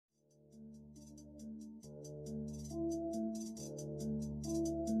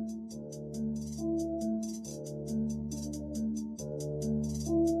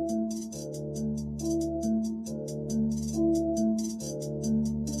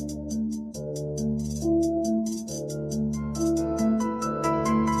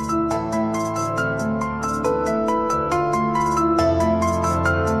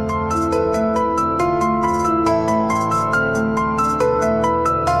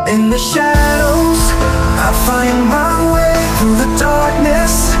In the shadows, I find my way through the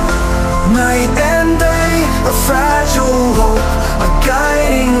darkness. Night and day, a fragile hope, a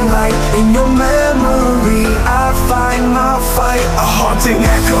guiding light. In your memory, I find my fight. A haunting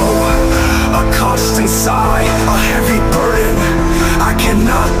echo, a constant sigh, a heavy burden I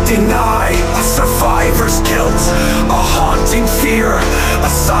cannot deny. A survivor's guilt, a haunting fear, a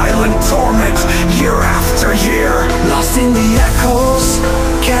silent torment year after year. Lost in the echoes,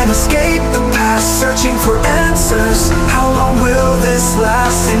 can't escape the past, searching for answers. How long will this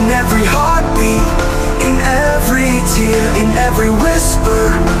last? In every heartbeat, in every tear, in every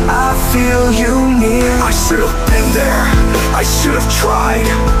whisper, I feel you near. I should have been there, I should have tried.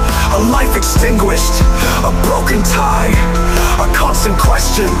 A life extinguished, a broken tie, a constant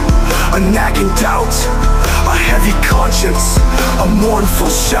question, a nagging doubt, a heavy conscience, a mournful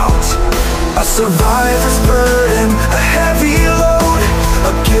shout. A survivor's burden, a heavy load,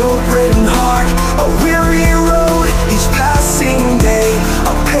 a guilt-ridden heart, a weary road. Each passing day,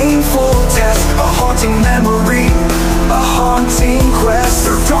 a painful test, a haunting memory, a haunting quest.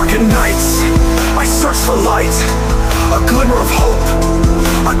 Through darkened nights, I search for light, a glimmer of hope,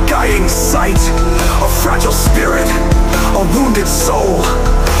 a guiding sight. A fragile spirit, a wounded soul,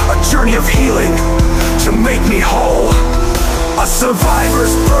 a journey of healing to make me whole. A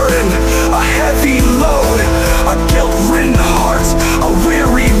survivor's burden, a heavy load, a guilt-ridden heart, a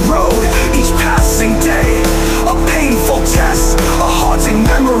weary road. Each passing day, a painful test, a haunting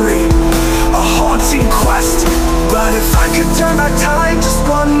memory, a haunting quest. But if I could turn back time, just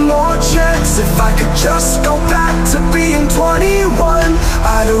one more chance, if I could just go back to being 21,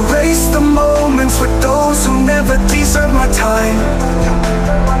 I'd erase the moments with those who never deserve my time.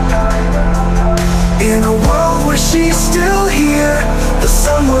 In a world where she's still here, the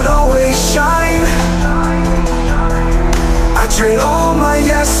sun would always shine. I trade all my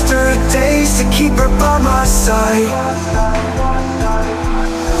yesterdays to keep her by my side.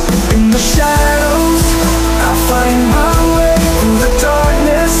 In the shadows, I find my way through the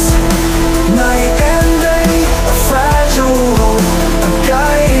darkness. Night and day, a fragile hope, a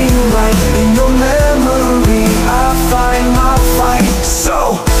guiding light. In your memory, I find my fight.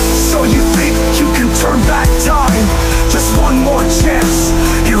 So you think you can turn back time? Just one more chance,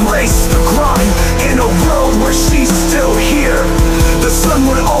 erase the grime. In a world where she's still here, the sun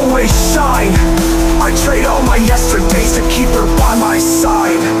would always shine. I trade all my yesterdays to keep her by my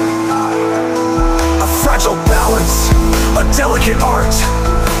side. A fragile balance, a delicate art,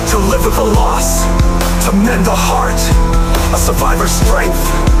 to live with a loss, to mend the heart. A survivor's strength,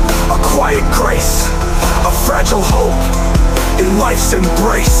 a quiet grace, a fragile hope in life's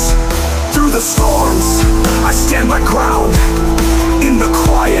embrace. Through the storms, I stand my ground. In the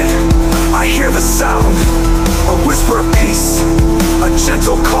quiet, I hear the sound, a whisper of peace, a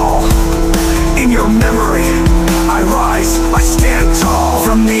gentle call. In your memory, I rise, I stand tall.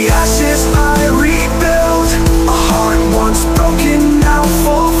 From the ashes I rebuild, a heart once broken, now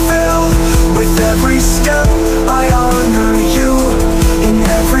fulfilled. With every step, I honor you. In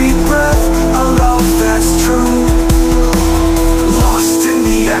every breath, a love that's true. Lost in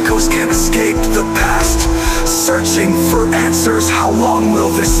the echoes, can't escape the past, searching for answers. How long will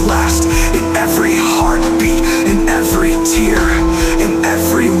this last?